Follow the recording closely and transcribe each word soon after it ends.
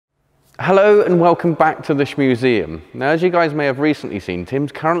Hello and welcome back to the Shmuseum. Now, as you guys may have recently seen,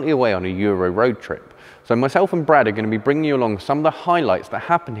 Tim's currently away on a Euro road trip. So myself and Brad are going to be bringing you along some of the highlights that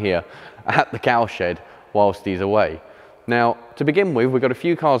happen here at the cowshed whilst he's away. Now, to begin with, we've got a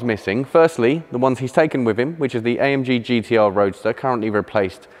few cars missing. Firstly, the ones he's taken with him, which is the AMG GT4 Roadster, currently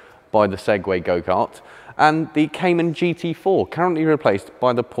replaced by the Segway go-kart, and the Cayman GT4, currently replaced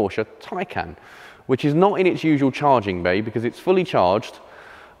by the Porsche Taycan, which is not in its usual charging bay because it's fully charged.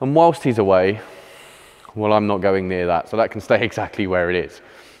 And whilst he's away, well, I'm not going near that, so that can stay exactly where it is.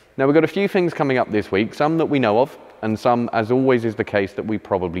 Now, we've got a few things coming up this week, some that we know of, and some, as always is the case, that we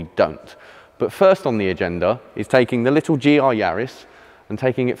probably don't. But first on the agenda is taking the little GR Yaris and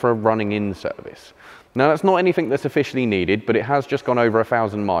taking it for a running-in service. Now, that's not anything that's officially needed, but it has just gone over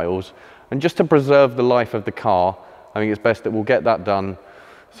 1,000 miles, and just to preserve the life of the car, I think it's best that we'll get that done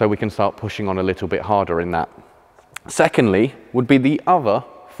so we can start pushing on a little bit harder in that. Secondly, would be the other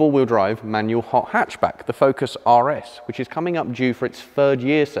four-wheel drive manual hot hatchback, the Focus RS, which is coming up due for its third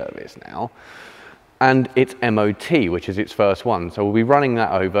year service now, and its MOT, which is its first one. So we'll be running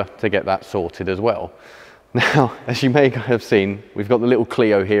that over to get that sorted as well. Now, as you may have seen, we've got the little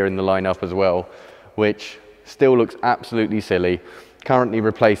Clio here in the lineup as well, which still looks absolutely silly. Currently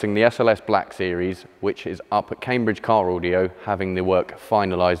replacing the SLS Black Series, which is up at Cambridge Car Audio, having the work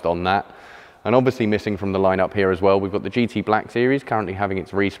finalised on that. And obviously missing from the lineup here as well, we've got the GT Black Series currently having its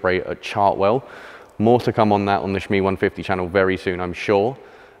respray at Chartwell. More to come on that on the Shmee150 channel very soon, I'm sure.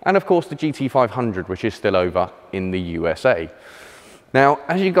 And of course the GT500, which is still over in the USA. Now,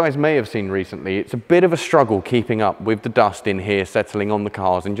 as you guys may have seen recently, it's a bit of a struggle keeping up with the dust in here settling on the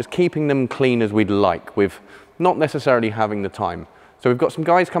cars and just keeping them clean as we'd like, with not necessarily having the time. So we've got some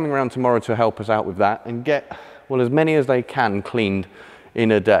guys coming around tomorrow to help us out with that and get, well, as many as they can cleaned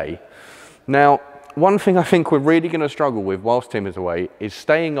in a day. Now, one thing I think we're really going to struggle with whilst Tim is away is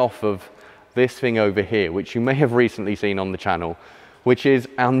staying off of this thing over here, which you may have recently seen on the channel, which is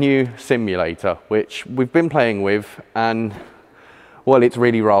our new simulator, which we've been playing with, and, well, it's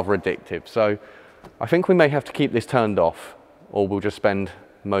really rather addictive. So I think we may have to keep this turned off, or we'll just spend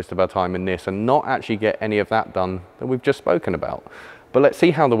most of our time in this and not actually get any of that done that we've just spoken about. But let's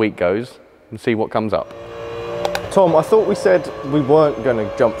see how the week goes and see what comes up. Tom, I thought we said we weren't going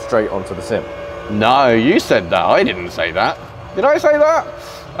to jump straight onto the sim. No, you said that. I didn't say that. Did I say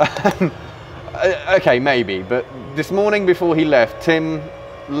that? Okay, maybe. But this morning before he left, Tim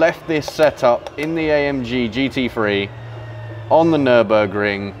left this setup in the AMG GT3 on the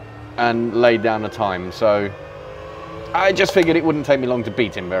Nürburgring and laid down a time. So I just figured it wouldn't take me long to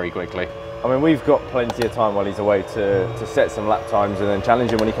beat him very quickly. I mean, we've got plenty of time while he's away to set some lap times and then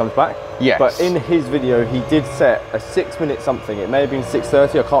challenge him when he comes back. Yes. But in his video, he did set a 6-minute something. It may have been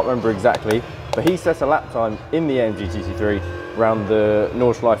 6:30, I can't remember exactly. But he set a lap time in the AMG GT3 around the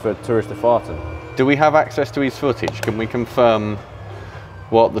Nordschleife Touristerfahrten. Do we have access to his footage? Can we confirm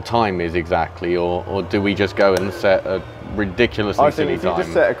what the time is exactly? Or do we just go and set a ridiculously silly time? I think if you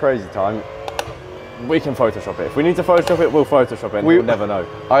just set a crazy time, we can Photoshop it. If we need to Photoshop it, we'll Photoshop it and we'll never know.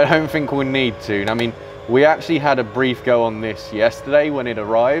 I don't think we'll need to. I mean, we actually had a brief go on this yesterday when it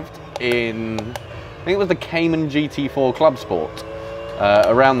arrived in, I think it was the Cayman GT4 Club Sport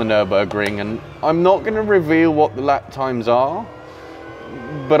around the Nürburgring. And I'm not going to reveal what the lap times are,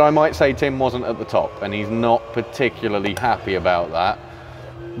 but I might say Tim wasn't at the top and he's not particularly happy about that.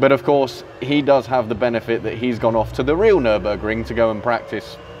 But of course, he does have the benefit that he's gone off to the real Nürburgring to go and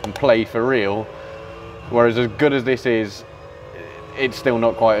practice and play for real. Whereas as good as this is, it's still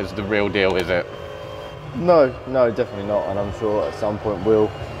not quite as the real deal, is it? No, definitely not. And I'm sure at some point we'll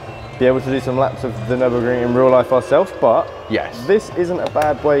be able to do some laps of the Nürburgring in real life ourselves. But yes, this isn't a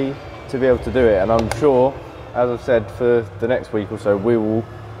bad way to be able to do it. And I'm sure, as I've said, for the next week or so, we will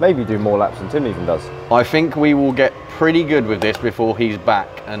maybe do more laps than Tim even does. I think we will get pretty good with this before he's back.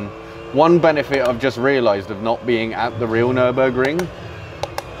 And one benefit I've just realised of not being at the real Nürburgring,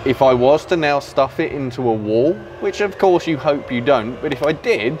 if I was to now stuff it into a wall, which of course you hope you don't, but if I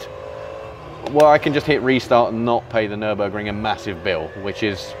did, well, I can just hit restart and not pay the Nürburgring a massive bill, which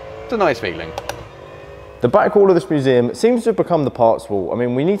is, it's a nice feeling. The back wall of this museum seems to have become the parts wall. I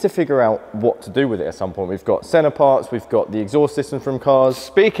mean, we need to figure out what to do with it at some point. We've got center parts, we've got the exhaust system from cars.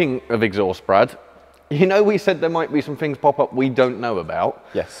 Speaking of exhaust, Brad, you know we said there might be some things pop up we don't know about?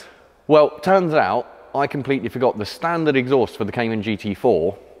 Yes. Well, turns out I completely forgot the standard exhaust for the Cayman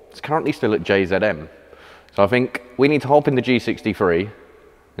GT4. It's currently still at JZM. So I think we need to hop in the G63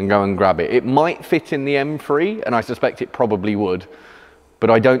 and go and grab it. It might fit in the M3, and I suspect it probably would, but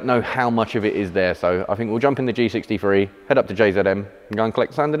I don't know how much of it is there. So I think we'll jump in the G63, head up to JZM and go and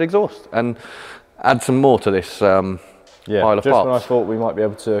collect standard exhaust and add some more to this pile of just parts. when I thought we might be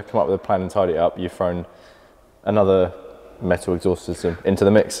able to come up with a plan and tidy it up, you've thrown another metal exhaust system into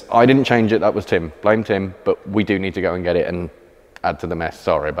the mix. I didn't change it, that was Tim. Blame Tim, but we do need to go and get it and add to the mess.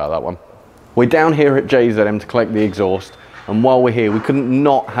 Sorry about that one. We're down here at JZM to collect the exhaust, and while we're here, we couldn't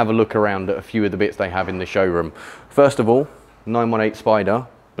not have a look around at a few of the bits they have in the showroom. First of all, 918 Spider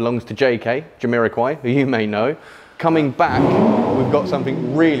belongs to JK, Jamiroquai, who you may know. Coming back, we've got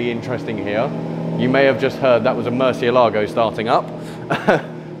something really interesting here. You may have just heard that was a Murcielago starting up.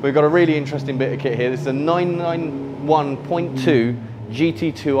 We've got a really interesting bit of kit here. This is a 991.2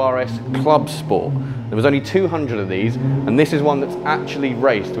 GT2 RS Club Sport. There was only 200 of these, and this is one that's actually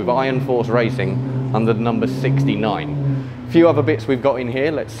raced with Iron Force Racing under the number 69. A few other bits we've got in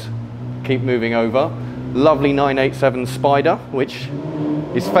here. Let's keep moving over. Lovely 987 Spider, which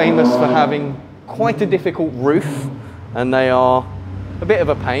is famous for having quite a difficult roof, and they are a bit of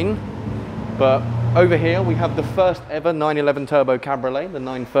a pain. But over here we have the first ever 911 Turbo Cabriolet, the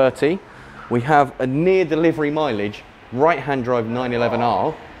 930. We have a near delivery mileage right-hand drive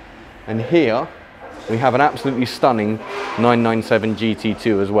 911R, and here we have an absolutely stunning 997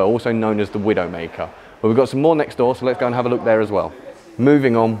 GT2 as well, also known as the Widowmaker. But we've got some more next door, so let's go and have a look there as well.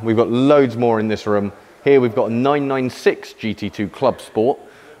 Moving on, we've got loads more in this room. Here we've got a 996 GT2 Club Sport,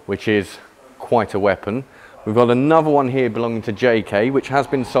 which is quite a weapon. We've got another one here belonging to JK, which has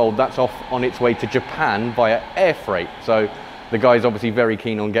been sold. That's off on its way to Japan via air freight. So the guy's obviously very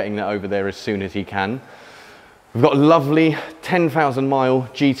keen on getting that over there as soon as he can. We've got a lovely 10,000 mile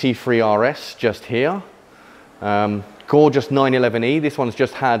GT3 RS just here. Gorgeous 911E. This one's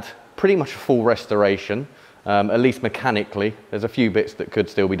just had pretty much a full restoration, at least mechanically. There's a few bits that could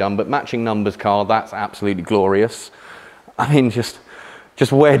still be done, but matching numbers car, that's absolutely glorious. I mean, just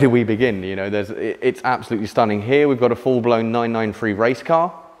where do we begin? You know, it's absolutely stunning. Here we've got a full-blown 993 race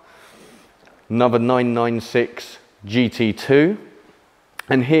car, another 996 GT2,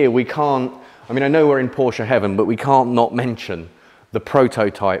 and here we can't, I mean, I know we're in Porsche Heaven, but we can't not mention the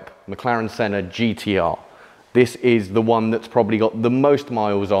prototype McLaren Senna GTR. This is the one that's probably got the most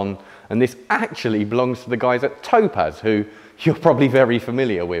miles on, and this actually belongs to the guys at Topaz, who you're probably very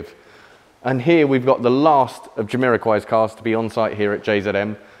familiar with. And here we've got the last of Jamiroquai's cars to be on site here at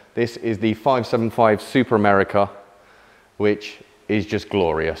JZM. This is the 575 Super America, which is just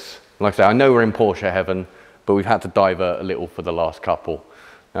glorious. Like I say, I know we're in Porsche Heaven, but we've had to divert a little for the last couple.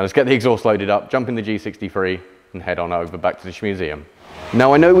 Now let's get the exhaust loaded up, jump in the G63 and head on over back to the Shmuseum.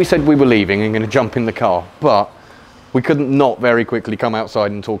 Now I know we said we were leaving and going to jump in the car, but we couldn't not very quickly come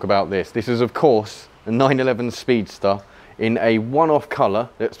outside and talk about this. This is of course a 911 Speedster in a one-off colour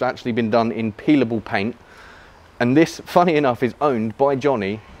that's actually been done in peelable paint. And this, funny enough, is owned by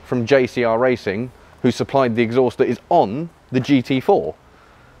Johnny from JCR Racing, who supplied the exhaust that is on the GT4.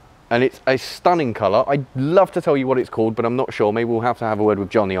 And it's a stunning colour. I'd love to tell you what it's called, but I'm not sure. Maybe we'll have to have a word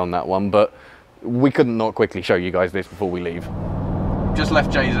with Johnny on that one, but we couldn't not quickly show you guys this before we leave. Just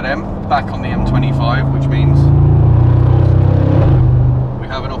left JZM, back on the M25, which means we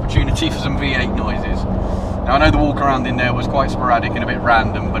have an opportunity for some V8 noises. Now I know the walk around in there was quite sporadic and a bit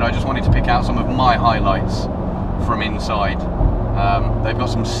random, but I just wanted to pick out some of my highlights from inside. They've got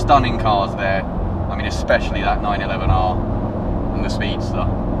some stunning cars there. I mean, especially that 911R and the Speedster.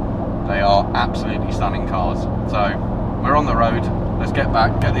 They are absolutely stunning cars. So we're on the road. Let's get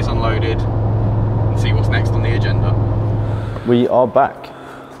back, get this unloaded, and see what's next on the agenda. We are back.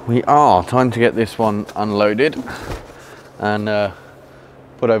 We are. Time to get this one unloaded and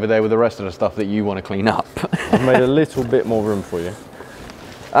put over there with the rest of the stuff that you want to clean up. I've made a little bit more room for you.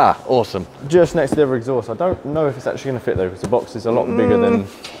 Ah, awesome. Just next to the other exhaust. I don't know if it's actually going to fit though, because the box is a lot bigger than...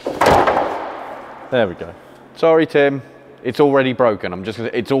 There we go. Sorry, Tim. It's already broken.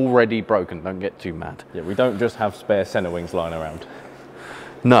 It's already broken. Don't get too mad. Yeah, we don't just have spare Senna wings lying around.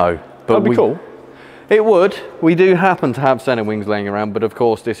 No, but that'd be cool. It would. We do happen to have Senna wings laying around, but of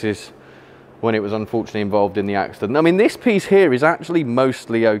course this is when it was unfortunately involved in the accident. I mean, this piece here is actually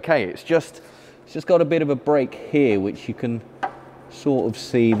mostly okay. It's just got a bit of a break here, which you can sort of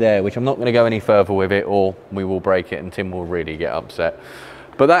see there, which I'm not going to go any further with it, or we will break it and Tim will really get upset.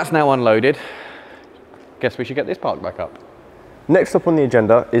 But that's now unloaded. Guess we should get this parked back up. Next up on the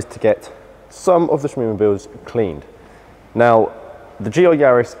agenda is to get some of the Shmeemobiles cleaned. Now, the GR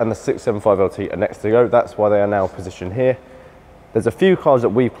Yaris and the 675 LT are next to go. That's why they are now positioned here. There's a few cars that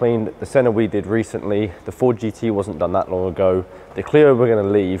we've cleaned. The Senna we did recently. The Ford GT wasn't done that long ago. The Clio we're going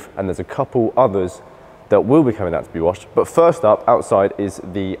to leave, and there's a couple others that will be coming out to be washed. But first up, outside, is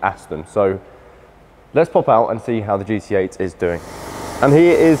the Aston. So let's pop out and see how the GT8 is doing. And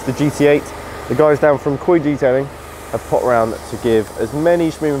here is the GT8. The guys down from Koi Detailing have popped around to give as many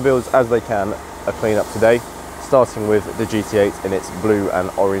Shmeemobiles as they can a clean up today. starting with the GT8 in its blue and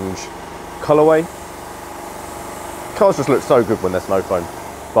orange colourway. Cars just look so good when they're snow foam.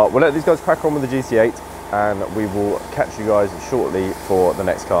 But we'll let these guys crack on with the GT8 and we will catch you guys shortly for the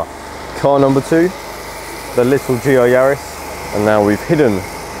next car. Car number 2, the little GR Yaris. And now we've hidden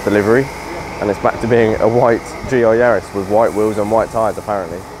the livery and it's back to being a white GR Yaris with white wheels and white tyres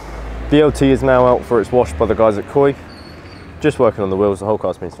apparently. The LT is now out for its wash by the guys at Koi. Just working on the wheels, the whole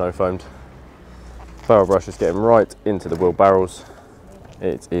car's been snow foamed. Barrel brush is getting right into the wheel barrels.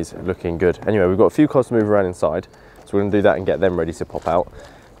 It is looking good. Anyway, we've got a few cars to move around inside, so we're going to do that and get them ready to pop out.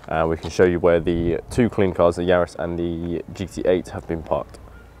 We can show you where the 2 clean cars, the Yaris and the GT8, have been parked.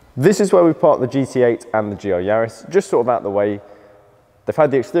 This is where we've parked the GT8 and the GR Yaris, just sort of out the way. They've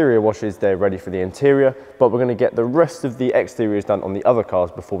had the exterior washes, they're ready for the interior, but we're going to get the rest of the exteriors done on the other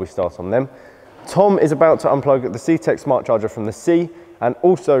cars before we start on them. Tom is about to unplug the C-Tech Smart Charger from the C and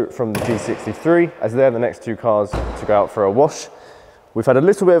also from the G63, as they're the next 2 cars to go out for a wash. We've had a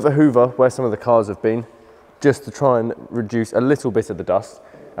little bit of a hoover where some of the cars have been, just to try and reduce a little bit of the dust.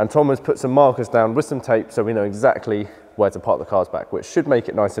 And Tom has put some markers down with some tape so we know exactly where to park the cars back, which should make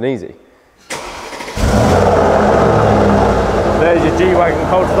it nice and easy. There's your G-Wagon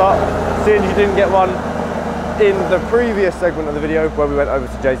cold start. Seeing you didn't get one in the previous segment of the video where we went over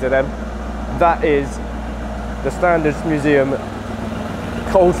to JZM, that is the standard Shmuseum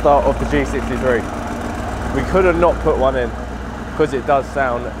cold start of the G63. We could have not put one in because it does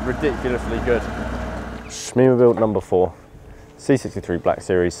sound ridiculously good. Shmeemobile number 4, C63 Black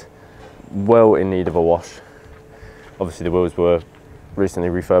Series, well in need of a wash. Obviously the wheels were recently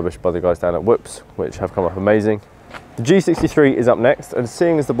refurbished by the guys down at Whoops, which have come up amazing. The G63 is up next, and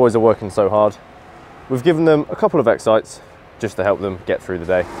seeing as the boys are working so hard, we've given them a couple of excites just to help them get through the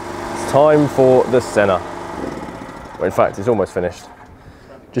day. It's time for the Senna. Well, in fact, it's almost finished.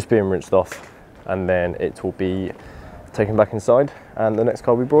 Just being rinsed off, and then it will be taken back inside and the next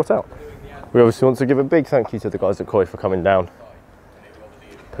car will be brought out. We obviously want to give a big thank you to the guys at Koi for coming down,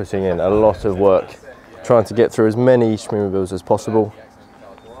 putting in a lot of work, trying to get through as many Shmeemobiles as possible.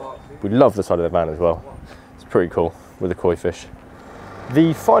 We love the side of the van as well. It's pretty cool with the koi fish.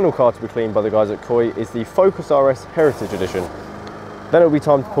 The final car to be cleaned by the guys at Koi is the Focus RS Heritage Edition. Then it'll be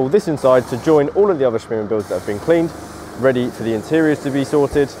time to pull this inside to join all of the other Shmeemobiles that have been cleaned, ready for the interiors to be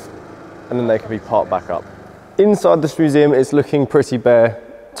sorted, and then they can be parked back up. Inside the Shmuseum, it's looking pretty bare.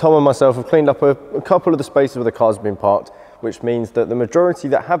 Tom and myself have cleaned up a couple of the spaces where the cars have been parked, which means that the majority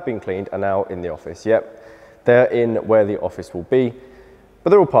that have been cleaned are now in the office. Yep, they're in where the office will be, but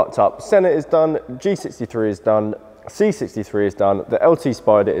they're all parked up. Senna is done, G63 is done, C63 is done, the LT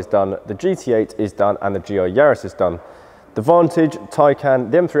Spider is done, the GT8 is done, and the GR Yaris is done. The Vantage,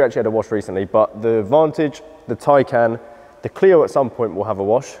 Taycan, the M3 actually had a wash recently, but the Vantage, the Taycan, the Clio at some point will have a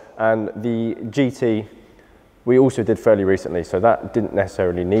wash, and the GT we also did fairly recently, so that didn't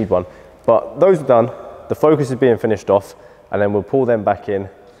necessarily need one. But those are done, the Focus is being finished off, and then we'll pull them back in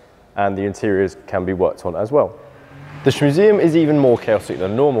and the interiors can be worked on as well. The Shmuseum is even more chaotic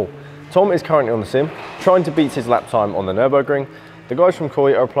than normal. Tom is currently on the sim, trying to beat his lap time on the Nürburgring. The guys from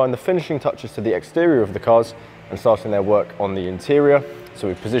Koi are applying the finishing touches to the exterior of the cars and starting their work on the interior. So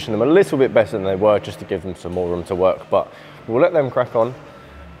we've positioned them a little bit better than they were just to give them some more room to work, but we'll let them crack on.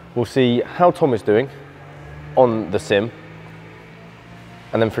 We'll see how Tom is doing on the sim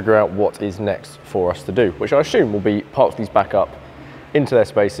and then figure out what is next for us to do, which I assume will be park these back up into their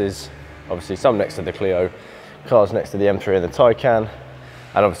spaces, obviously some next to the Clio, cars next to the M3 and the Taycan,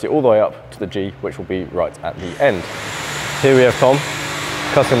 and obviously all the way up to the G, which will be right at the end. Here we have Tom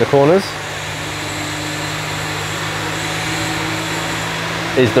cutting the corners.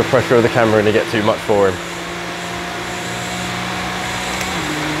 Is the pressure of the camera going to get too much for him?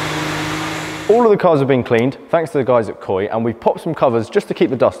 All of the cars have been cleaned, thanks to the guys at Koi, and we've popped some covers just to keep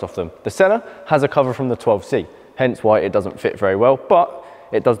the dust off them. The Senna has a cover from the 12C, hence why it doesn't fit very well, but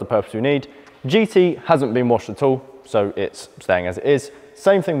it does the purpose we need. GT hasn't been washed at all, so it's staying as it is.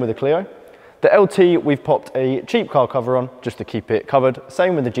 Same thing with the Clio. The LT, we've popped a cheap car cover on just to keep it covered.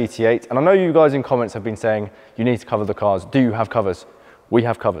 Same with the GT8, and I know you guys in comments have been saying you need to cover the cars. Do you have covers? We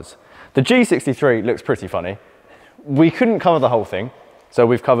have covers. The G63 looks pretty funny. We couldn't cover the whole thing, so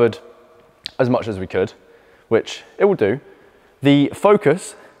we've covered as much as we could, which it will do. The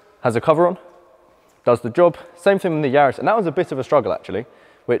Focus has a cover on, does the job. Same thing with the Yaris, and that was a bit of a struggle actually,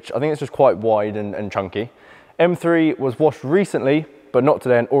 which I think it's just quite wide and chunky. M3 was washed recently, but not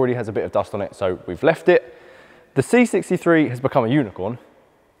today, and already has a bit of dust on it, so we've left it. The C63 has become a unicorn.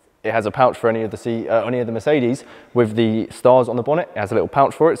 It has a pouch for any of the Mercedes with the stars on the bonnet. It has a little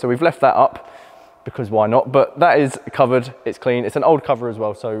pouch for it, so we've left that up because why not? But that is covered, it's clean. It's an old cover as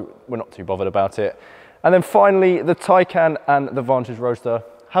well, so we're not too bothered about it. And then finally, the Taycan and the Vantage Roadster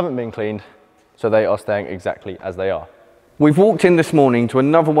haven't been cleaned, so they are staying exactly as they are. We've walked in this morning to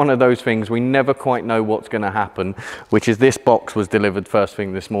another one of those things we never quite know what's going to happen, which is this box was delivered first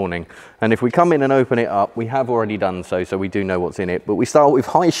thing this morning. And if we come in and open it up, we have already done so, so we do know what's in it. But we start with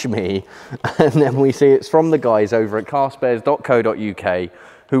 "Hi Shmee," and then we see it's from the guys over at carspares.co.uk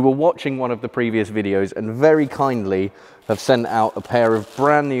who were watching one of the previous videos and very kindly have sent out a pair of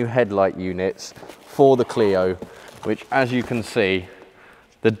brand new headlight units for the Clio, which, as you can see,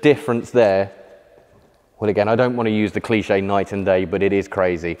 the difference there. Well, again, I don't want to use the cliche night and day, but it is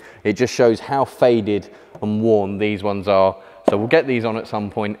crazy. It just shows how faded and worn these ones are. So we'll get these on at some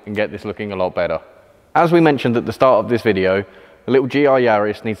point and get this looking a lot better. As we mentioned at the start of this video, the little GR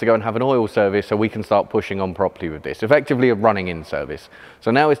Yaris needs to go and have an oil service so we can start pushing on properly with this. Effectively a running in service.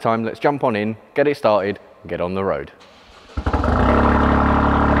 So now it's time, let's jump on in, get it started, and get on the road.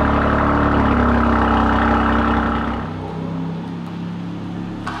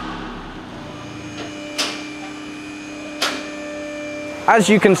 As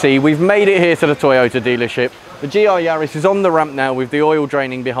you can see, we've made it here to the Toyota dealership. The GR Yaris is on the ramp now with the oil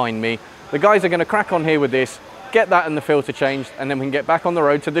draining behind me. The guys are going to crack on here with this, get that and the filter changed, and then we can get back on the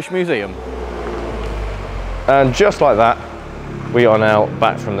road to the Shmuseum. And just like that, we are now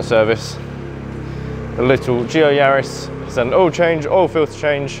back from the service. The little GR Yaris has had an oil change, oil filter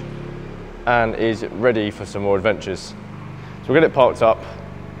change, and is ready for some more adventures. So we'll get it parked up,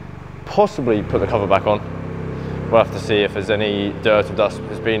 possibly put the cover back on. We'll have to see if there's any dirt or dust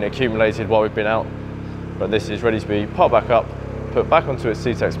has been accumulated while we've been out. But this is ready to be parked back up, put back onto its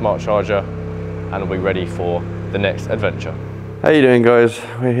C-Tech Smart Charger, and we'll be ready for the next adventure. How you doing, guys?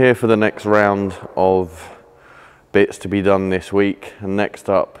 We're here for the next round of bits to be done this week. And next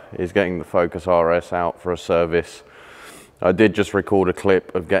up is getting the Focus RS out for a service. I did just record a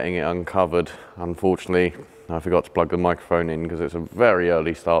clip of getting it uncovered. Unfortunately, I forgot to plug the microphone in because it's a very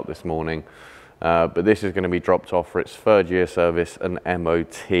early start this morning. But this is going to be dropped off for its third year service and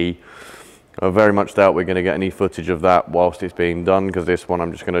MOT. I very much doubt we're going to get any footage of that whilst it's being done, because this one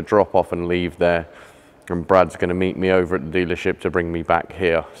I'm just going to drop off and leave there, and Brad's going to meet me over at the dealership to bring me back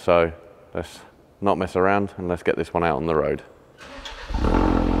here. So let's not mess around and let's get this one out on the road.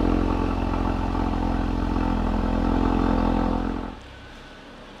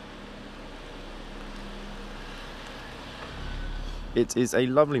 It is a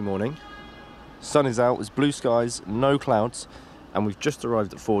lovely morning. Sun is out, it's blue skies, no clouds, and we've just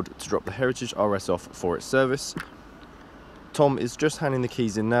arrived at Ford to drop the Heritage RS off for its service. Tom is just handing the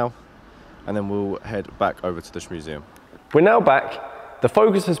keys in now, and then we'll head back over to the Shmuseum. We're now back. The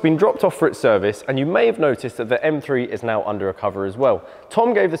Focus has been dropped off for its service, and you may have noticed that the M3 is now under a cover as well.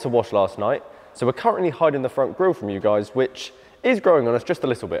 Tom gave this a wash last night, so we're currently hiding the front grille from you guys, which is growing on us just a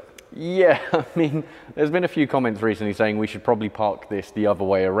little bit. Yeah, I mean, there's been a few comments recently saying we should probably park this the other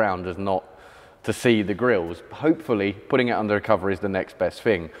way around as not to see the grills. Hopefully putting it under a cover is the next best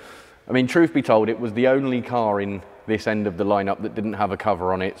thing. I mean, truth be told, it was the only car in this end of the lineup that didn't have a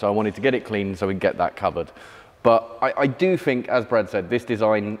cover on it, so I wanted to get it clean so we get that covered. But I do think, as Brad said, this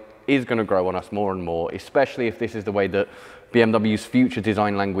design is going to grow on us more and more, especially if this is the way that BMW's future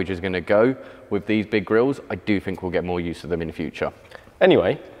design language is going to go with these big grills. I do think we'll get more use of them in the future.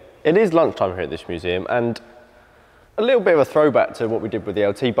 Anyway, it is lunchtime here at this museum, and a little bit of a throwback to what we did with the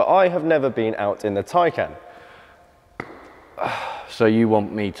LT, but I have never been out in the Taycan. So you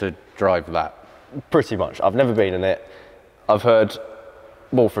want me to drive that? Pretty much. I've never been in it. I've heard,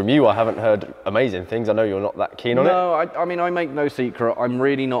 well, from you, I haven't heard amazing things. I know you're not that keen on it. No, I mean, I make no secret. I'm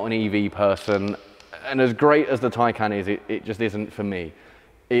really not an EV person. And as great as the Taycan is, it just isn't for me.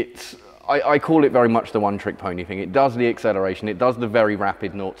 I call it very much the one-trick pony thing. It does the acceleration. It does the very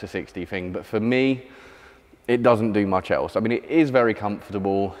rapid 0 to 60 thing. But for me, it doesn't do much else. I mean, it is very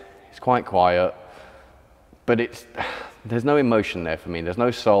comfortable. It's quite quiet. But there's no emotion there for me. There's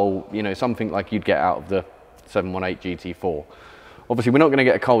no soul, you know, something like you'd get out of the 718 GT4. Obviously, we're not going to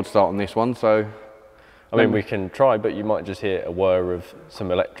get a cold start on this one, so... I mean, we can try, but you might just hear a whir of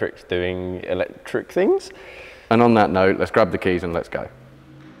some electrics doing electric things. And on that note, let's grab the keys and let's go.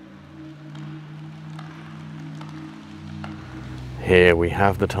 Here we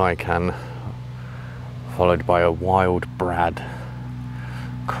have the Taycan, followed by a wild Brad,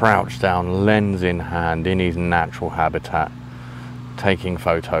 crouched down, lens in hand, in his natural habitat, taking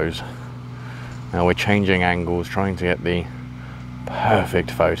photos. Now we're changing angles, trying to get the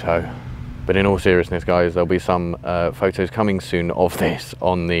perfect photo. But in all seriousness, guys, there'll be some photos coming soon of this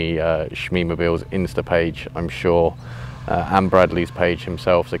on the Shmeemobiles Insta page, I'm sure, and Bradley's page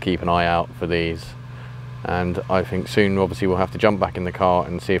himself, so keep an eye out for these. And I think soon, obviously, we'll have to jump back in the car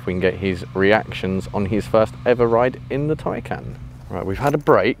and see if we can get his reactions on his first ever ride in the Taycan. Right, we've had a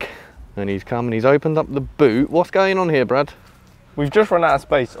break and he's come and he's opened up the boot. What's going on here, Brad? We've just run out of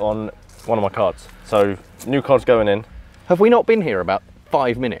space on one of my cards. So new cards going in. Have we not been here about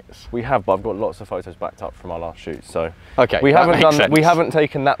 5 minutes? We have, but I've got lots of photos backed up from our last shoot. So okay, we haven't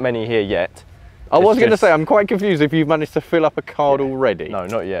taken that many here yet. I was going to say, I'm quite confused if you've managed to fill up a card already. No,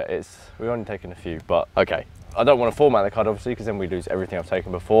 not yet. We've only taken a few, but okay. I don't want to format the card, obviously, because then we lose everything I've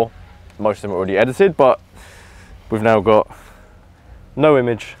taken before. Most of them are already edited, but we've now got no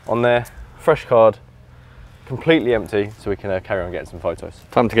image on there, fresh card, completely empty, so we can carry on getting some photos.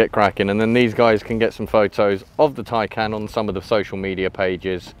 Time to get cracking, and then these guys can get some photos of the Taycan on some of the social media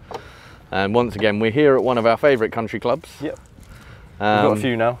pages. And once again, we're here at one of our favourite country clubs. Yep. We've got a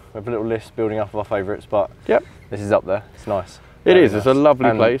few now. We have a little list building up of our favourites, but yep, this is up there. It's nice. It is. Nice. It's a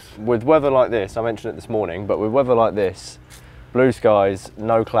lovely place. With weather like this, I mentioned it this morning, but with weather like this, blue skies,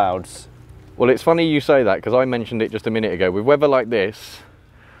 no clouds. Well, it's funny you say that because I mentioned it just a minute ago. With weather like this,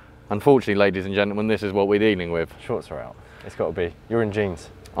 unfortunately, ladies and gentlemen, this is what we're dealing with. Shorts are out. It's got to be. You're in jeans.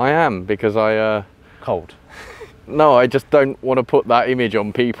 I am, because cold. No, I just don't want to put that image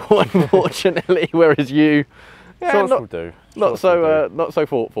on people, unfortunately. Whereas you, yeah, shorts will do. Not so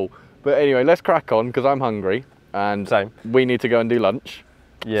thoughtful. But anyway, let's crack on because I'm hungry and same. We need to go and do lunch.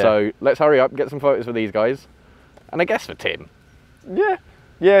 Yeah. So let's hurry up, get some photos for these guys, and I guess for Tim. Yeah.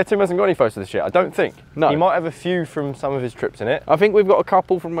 Yeah, Tim hasn't got any photos of this yet, I don't think. No. He might have a few from some of his trips in it. I think we've got a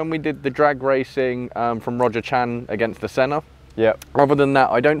couple from when we did the drag racing from Roger Chan against the Senna. Yeah. Other than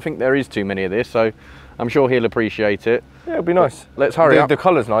that, I don't think there is too many of this, so I'm sure he'll appreciate it. Yeah, it'll be nice. But let's hurry up. The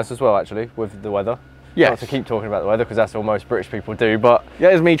colour's nice as well, actually, with the weather. Yes. Not to keep talking about the weather, because that's all most British people do, but... Yeah,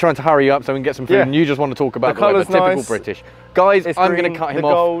 it's me trying to hurry up so we can get some food, and you just want to talk about the weather. Typical nice. British. Guys, I'm going to cut him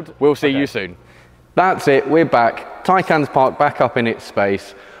off. Gold. We'll see you soon. That's it, we're back. Taycan's parked back up in its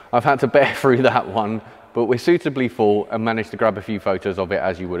space. I've had to bear through that one, but we're suitably full and managed to grab a few photos of it,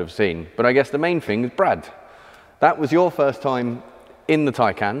 as you would have seen. But I guess the main thing is, Brad, that was your first time in the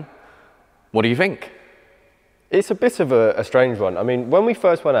Taycan. What do you think? It's a bit of a strange one. I mean, when we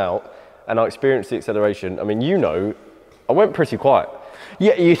first went out and I experienced the acceleration, I mean, you know, I went pretty quiet.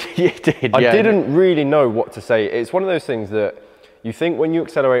 Yeah, you did. I didn't really know what to say. It's one of those things that you think when you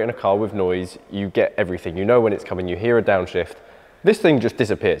accelerate in a car with noise, you get everything. You know when it's coming, you hear a downshift. This thing just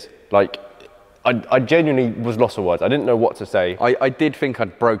disappears. Like, I genuinely was lost for words. I didn't know what to say. I did think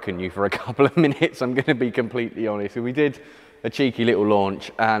I'd broken you for a couple of minutes, I'm going to be completely honest. We did a cheeky little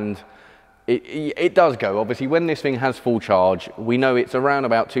launch, and it does go. Obviously, when this thing has full charge, we know it's around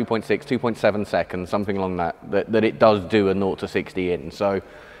about 2.6, 2.7 seconds, something along that it does do a 0 to 60 in. So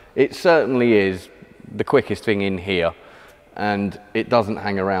it certainly is the quickest thing in here, and it doesn't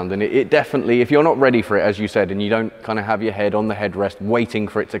hang around. And it definitely, if you're not ready for it, as you said, and you don't kind of have your head on the headrest waiting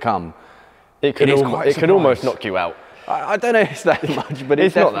for it to come, it can almost knock you out. I don't know if it's that much, but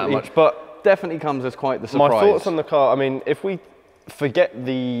it's not that much, but definitely comes as quite the surprise. My thoughts on the car, I mean, if we forget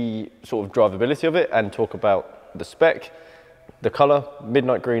the sort of drivability of it and talk about the spec, the colour,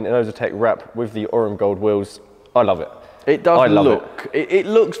 midnight green Innovatec wrap with the Orem gold wheels, I love it. It does look, it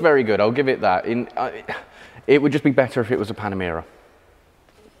looks very good, I'll give it that. It would just be better if it was a Panamera.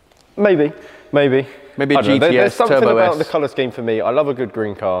 Maybe a GTS, There's something Turbo about S. the colour scheme for me. I love a good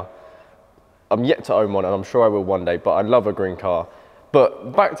green car. I'm yet to own one, and I'm sure I will one day, but I love a green car.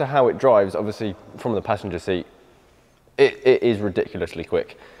 But back to how it drives, obviously, from the passenger seat, it is ridiculously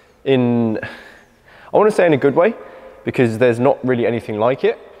quick. I want to say in a good way, because there's not really anything like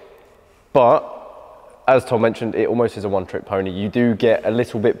it, but as Tom mentioned, it almost is a one-trick pony. You do get a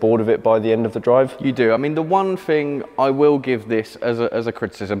little bit bored of it by the end of the drive. You do. I mean, the one thing I will give this as a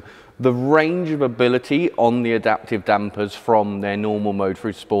criticism, the range of ability on the adaptive dampers from their normal mode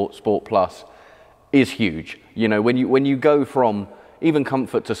through Sport Plus is huge. You know, when you go from even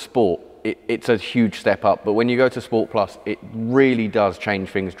comfort to Sport, it's a huge step up. But when you go to Sport Plus, it really does change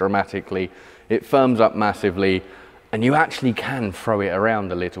things dramatically. It firms up massively, and you actually can throw it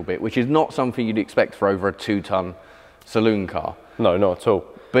around a little bit, which is not something you'd expect for over a 2-ton saloon car. No, not at all.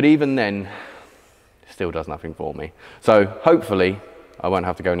 But even then, it still does nothing for me. So hopefully, I won't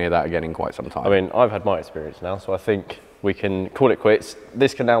have to go near that again in quite some time. I mean, I've had my experience now, so I think we can call it quits.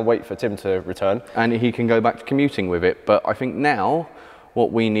 This can now wait for Tim to return. And he can go back to commuting with it. But I think now,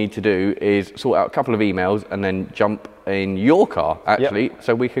 what we need to do is sort out a couple of emails and then jump in your car, actually,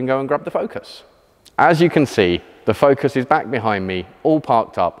 so we can go and grab the Focus. As you can see, the Focus is back behind me, all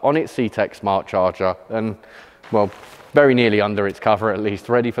parked up on its C-Tech smart charger and, well, very nearly under its cover at least,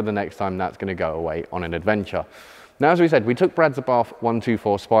 ready for the next time that's going to go away on an adventure. Now, as we said, we took Brad's Bath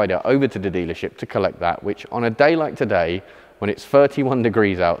 124 Spider over to the dealership to collect that, which on a day like today, when it's 31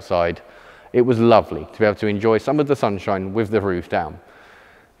 degrees outside, it was lovely to be able to enjoy some of the sunshine with the roof down.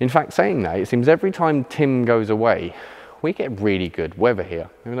 In fact, saying that, it seems every time Tim goes away, we get really good weather here.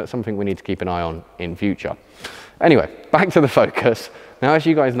 Maybe that's something we need to keep an eye on in future. Anyway, back to the Focus. Now, as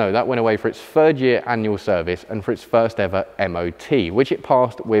you guys know, that went away for its 3rd year annual service and for its first ever MOT, which it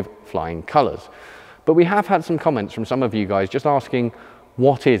passed with flying colours. But we have had some comments from some of you guys just asking,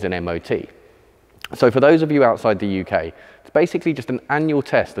 what is an MOT? So for those of you outside the UK, it's basically just an annual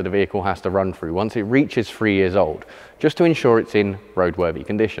test that a vehicle has to run through once it reaches 3 years old, just to ensure it's in roadworthy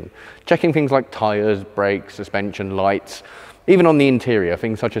condition. Checking things like tyres, brakes, suspension, lights, even on the interior,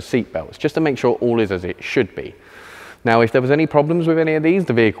 things such as seat belts, just to make sure all is as it should be. Now, if there was any problems with any of these,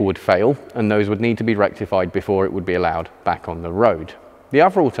 the vehicle would fail, and those would need to be rectified before it would be allowed back on the road. The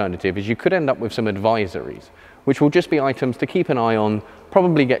other alternative is you could end up with some advisories, which will just be items to keep an eye on,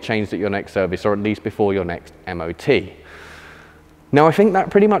 probably get changed at your next service or at least before your next MOT. Now, I think that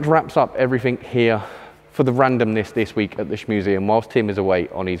pretty much wraps up everything here for the randomness this week at the Shmuseum whilst Tim is away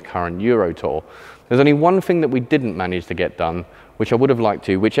on his current Euro tour. There's only one thing that we didn't manage to get done, which I would have liked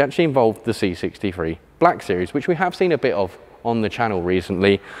to, which actually involved the C63 Black Series, which we have seen a bit of on the channel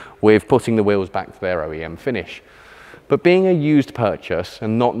recently with putting the wheels back to their OEM finish. But being a used purchase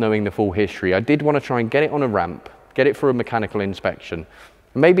and not knowing the full history, I did want to try and get it on a ramp, get it for a mechanical inspection,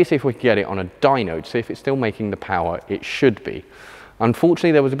 and maybe see if we could get it on a dyno to see if it's still making the power it should be.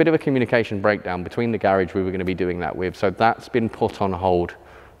 Unfortunately, there was a bit of a communication breakdown between the garage we were going to be doing that with, so that's been put on hold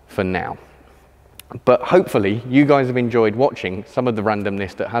for now. But hopefully you guys have enjoyed watching some of the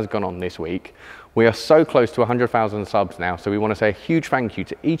randomness that has gone on this week. We are so close to 100,000 subs now, so we want to say a huge thank you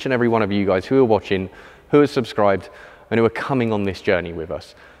to each and every one of you guys who are watching, who has subscribed, and who are coming on this journey with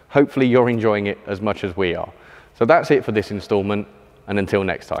us. Hopefully you're enjoying it as much as we are. So that's it for this installment, and until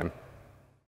next time.